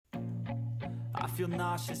feel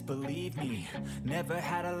nauseous, believe me. Never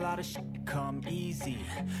had a lot of shit come easy.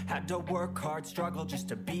 Had to work hard, struggle just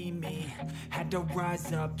to be me. Had to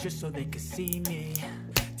rise up just so they could see me.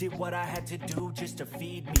 Did what I had to do just to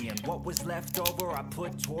feed me, and what was left over I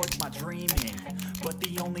put towards my dreaming. But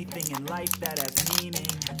the only thing in life that has meaning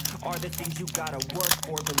are the things you gotta work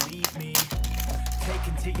for, believe me. Take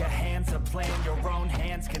into your hands a plan, your own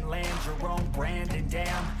hands can land your own brand. And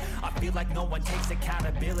damn, I feel like no one takes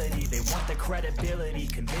accountability. They want the credibility,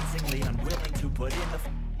 convincingly unwilling to put in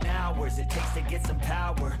the hours it takes to get some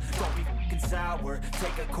power. Don't be f***ing sour,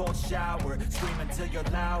 take a cold shower. Scream until you're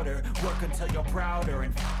louder, work until you're prouder.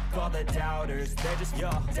 And f*** all the doubters, they're just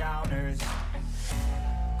your downers.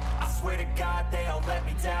 I swear to God they all let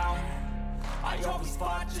me down. I always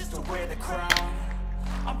fought just to wear the crown.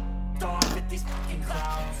 I'm off at these fucking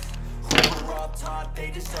clowns who were all taught they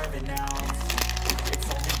deserve an ounce. It's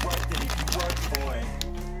only worth it if you work for it.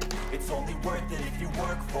 It's only worth it if you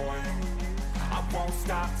work for it. I won't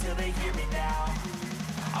stop till they hear me now.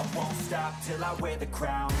 I won't stop till I wear the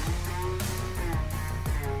crown.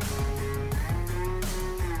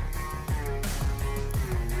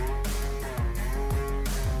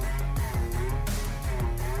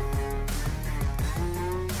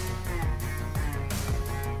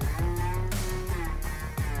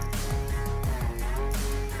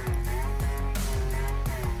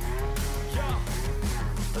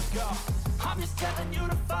 I'm just telling you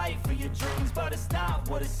to fight for your dreams, but it's not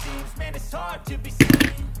what it seems. Man, it's hard to be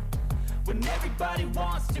seen when everybody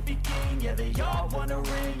wants to be king. Yeah, they all wanna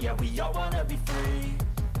ring, yeah, we all wanna be free.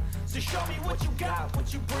 So show me what you got,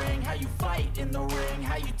 what you bring, how you fight in the ring,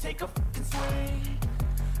 how you take a fucking swing.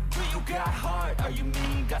 Do you got heart, are you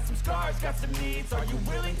mean? Got some scars, got some needs, are you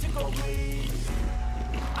willing to go lead?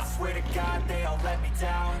 I swear to God they all let me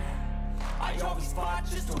down. I always fought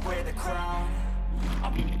just to wear the crown.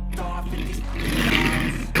 I'm off at these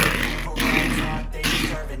clowns for all time they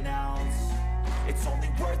deserve an ounce. It's only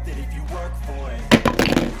worth it if you work for it.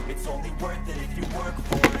 It's only worth it if you work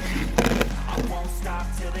for it. I won't stop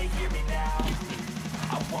till they hear me now.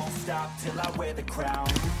 I won't stop till I wear the crown.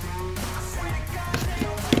 I swear to God they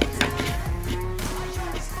don't